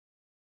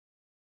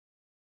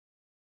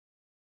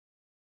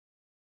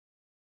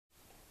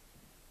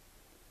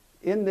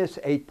In this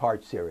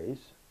 8-part series,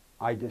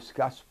 I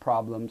discuss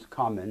problems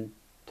common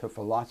to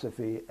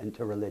philosophy and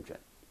to religion.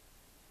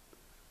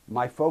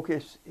 My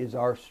focus is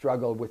our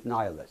struggle with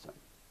nihilism,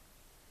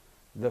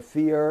 the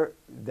fear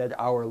that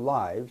our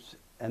lives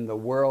and the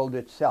world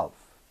itself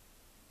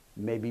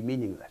may be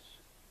meaningless.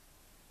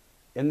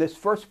 In this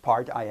first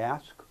part, I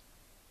ask,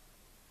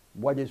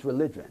 what is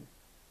religion?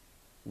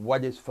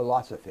 What is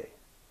philosophy?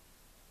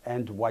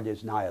 And what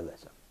is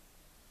nihilism?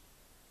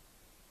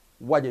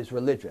 What is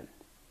religion?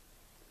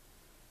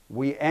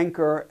 We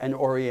anchor an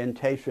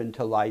orientation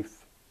to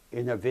life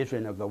in a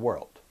vision of the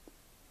world.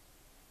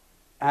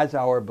 As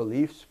our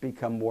beliefs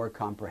become more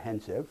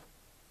comprehensive,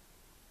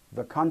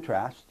 the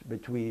contrast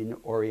between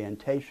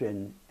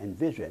orientation and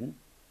vision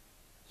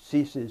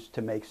ceases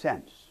to make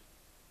sense.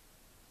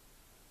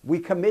 We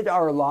commit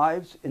our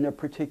lives in a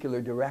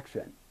particular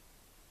direction,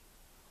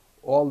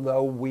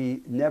 although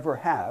we never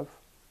have,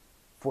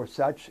 for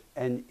such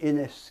an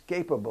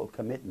inescapable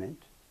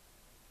commitment,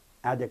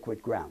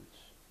 adequate grounds.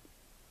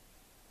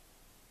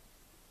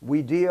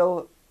 We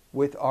deal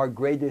with our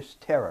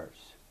greatest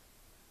terrors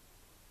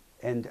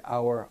and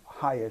our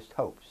highest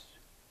hopes.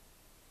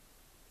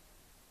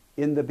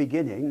 In the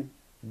beginning,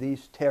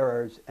 these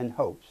terrors and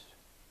hopes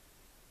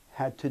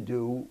had to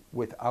do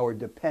with our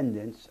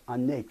dependence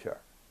on nature.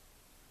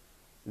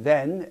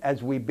 Then,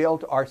 as we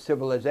built our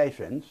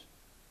civilizations,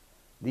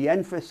 the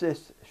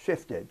emphasis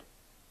shifted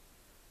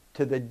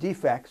to the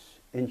defects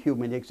in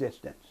human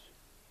existence.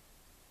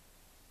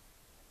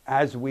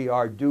 As we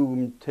are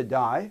doomed to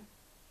die,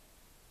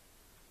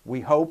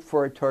 we hope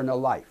for eternal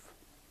life.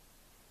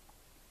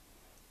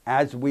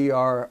 As we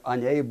are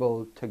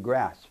unable to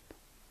grasp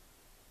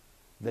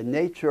the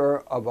nature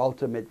of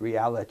ultimate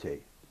reality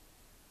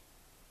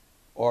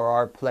or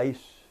our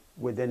place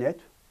within it,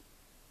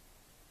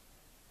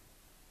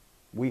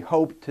 we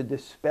hope to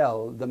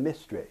dispel the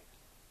mystery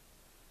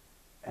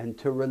and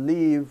to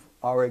relieve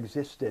our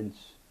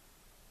existence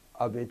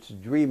of its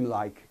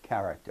dreamlike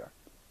character.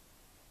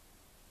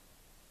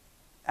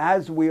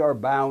 As we are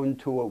bound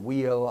to a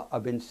wheel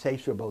of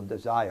insatiable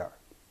desire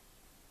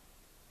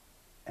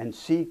and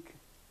seek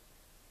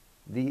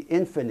the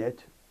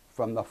infinite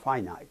from the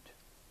finite,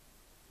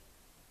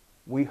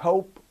 we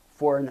hope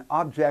for an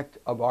object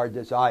of our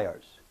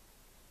desires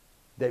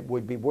that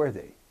would be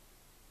worthy,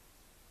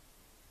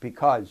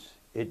 because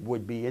it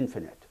would be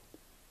infinite.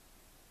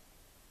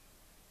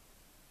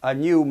 A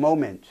new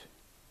moment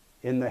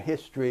in the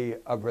history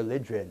of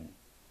religion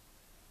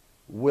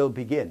will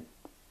begin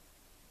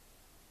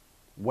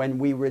when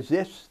we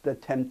resist the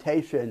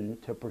temptation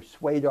to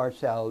persuade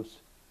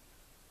ourselves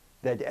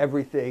that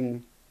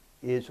everything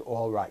is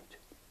all right,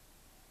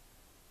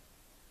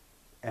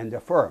 and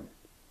affirm,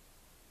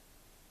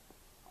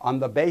 on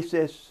the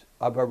basis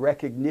of a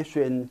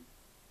recognition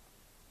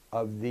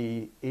of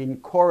the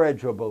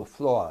incorrigible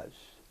flaws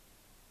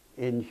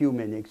in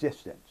human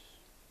existence,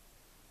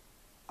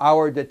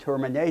 our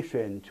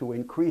determination to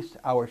increase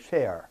our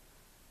share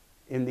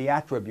in the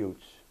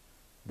attributes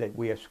that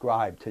we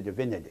ascribe to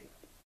divinity.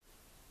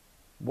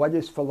 What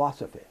is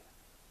philosophy?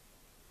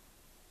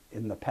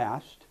 In the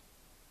past,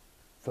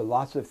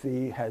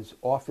 philosophy has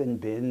often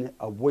been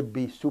a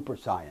would-be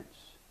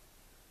super-science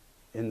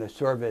in the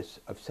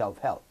service of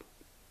self-help.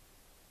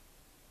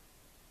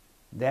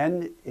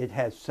 Then it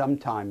has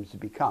sometimes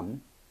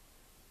become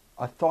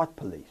a thought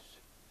police.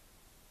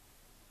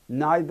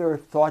 Neither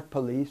thought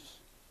police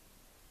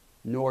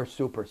nor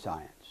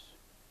super-science.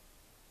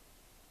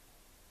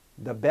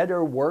 The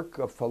better work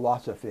of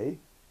philosophy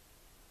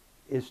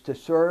is to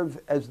serve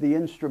as the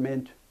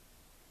instrument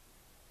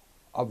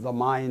of the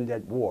mind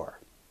at war,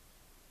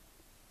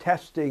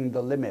 testing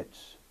the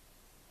limits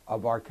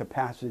of our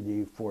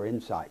capacity for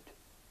insight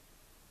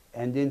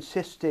and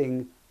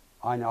insisting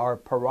on our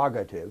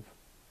prerogative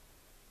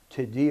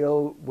to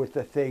deal with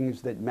the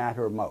things that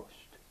matter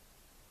most.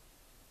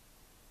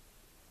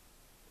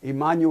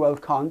 Immanuel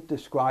Kant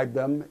described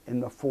them in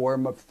the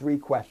form of 3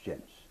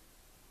 questions.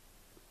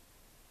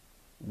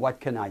 What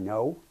can I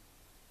know?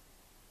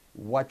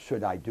 What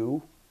should I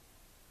do?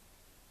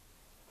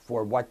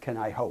 For what can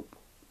I hope?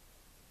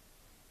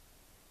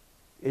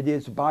 It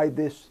is by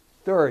this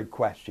third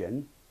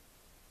question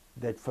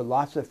that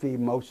philosophy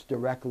most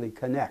directly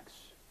connects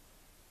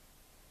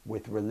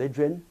with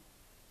religion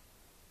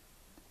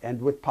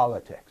and with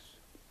politics.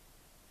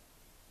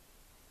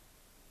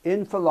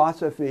 In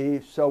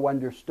philosophy, so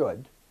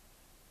understood,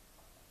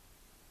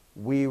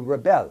 we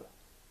rebel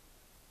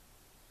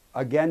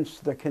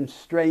against the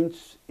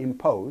constraints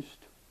imposed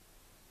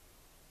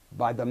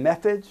by the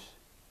methods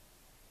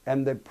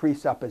and the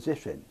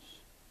presuppositions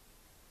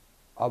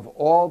of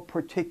all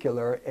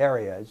particular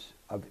areas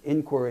of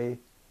inquiry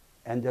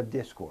and of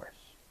discourse.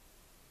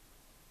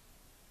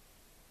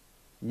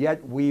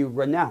 Yet we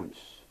renounce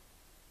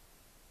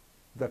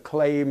the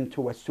claim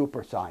to a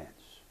super-science.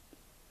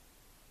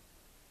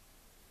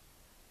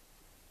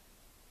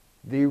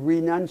 The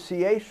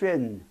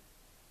renunciation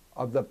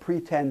of the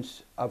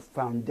pretense of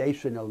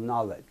foundational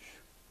knowledge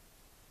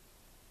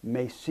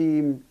may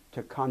seem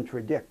to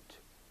contradict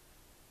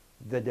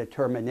the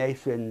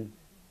determination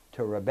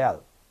to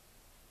rebel.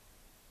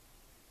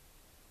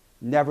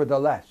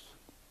 Nevertheless,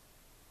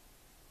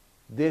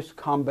 this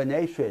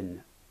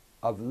combination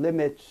of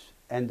limits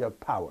and of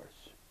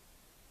powers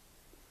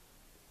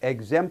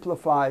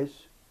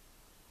exemplifies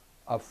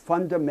a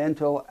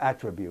fundamental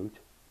attribute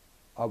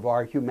of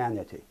our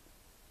humanity.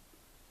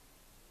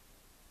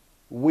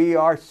 We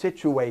are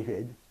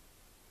situated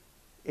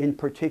in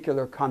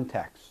particular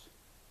contexts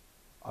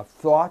of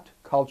thought,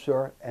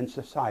 culture, and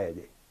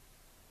society.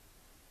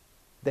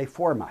 They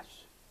form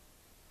us.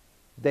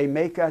 They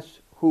make us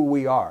who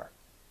we are.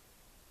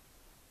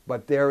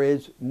 But there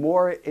is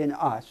more in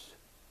us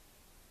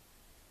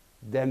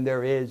than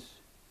there is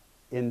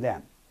in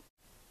them.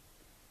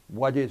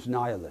 What is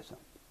nihilism?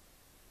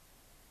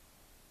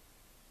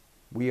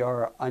 We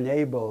are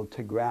unable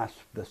to grasp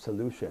the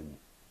solution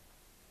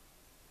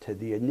to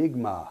the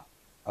enigma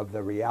of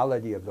the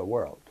reality of the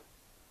world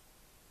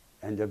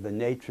and of the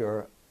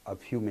nature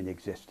of human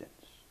existence.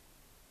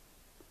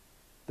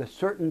 The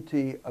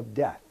certainty of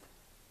death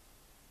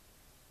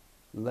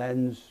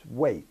lends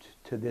weight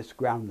to this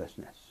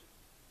groundlessness.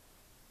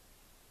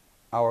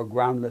 Our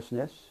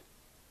groundlessness,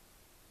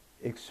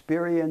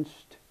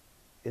 experienced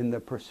in the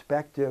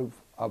perspective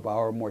of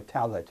our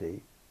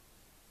mortality,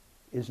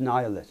 is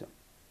nihilism.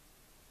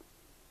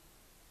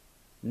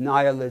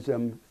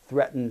 Nihilism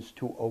threatens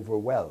to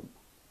overwhelm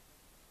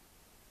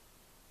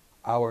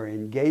our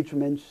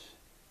engagements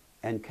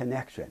and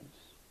connections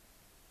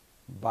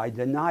by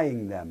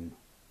denying them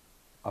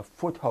a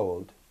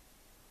foothold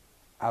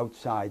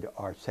outside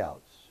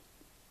ourselves.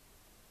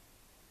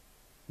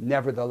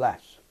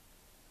 Nevertheless,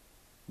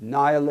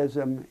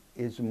 nihilism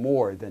is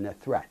more than a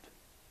threat.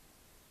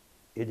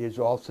 It is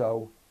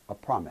also a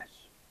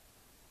promise.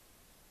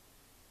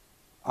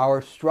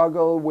 Our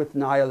struggle with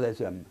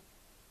nihilism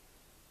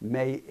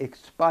may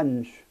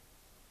expunge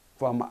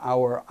from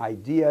our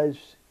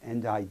ideas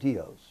and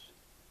ideals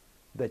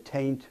the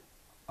taint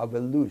of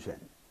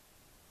illusion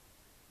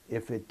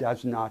if it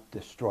does not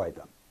destroy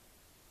them.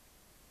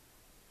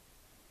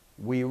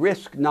 We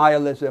risk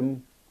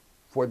nihilism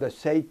for the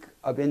sake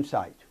of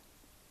insight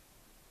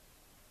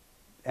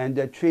and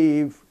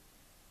achieve,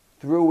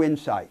 through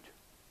insight,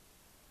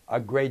 a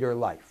greater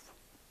life.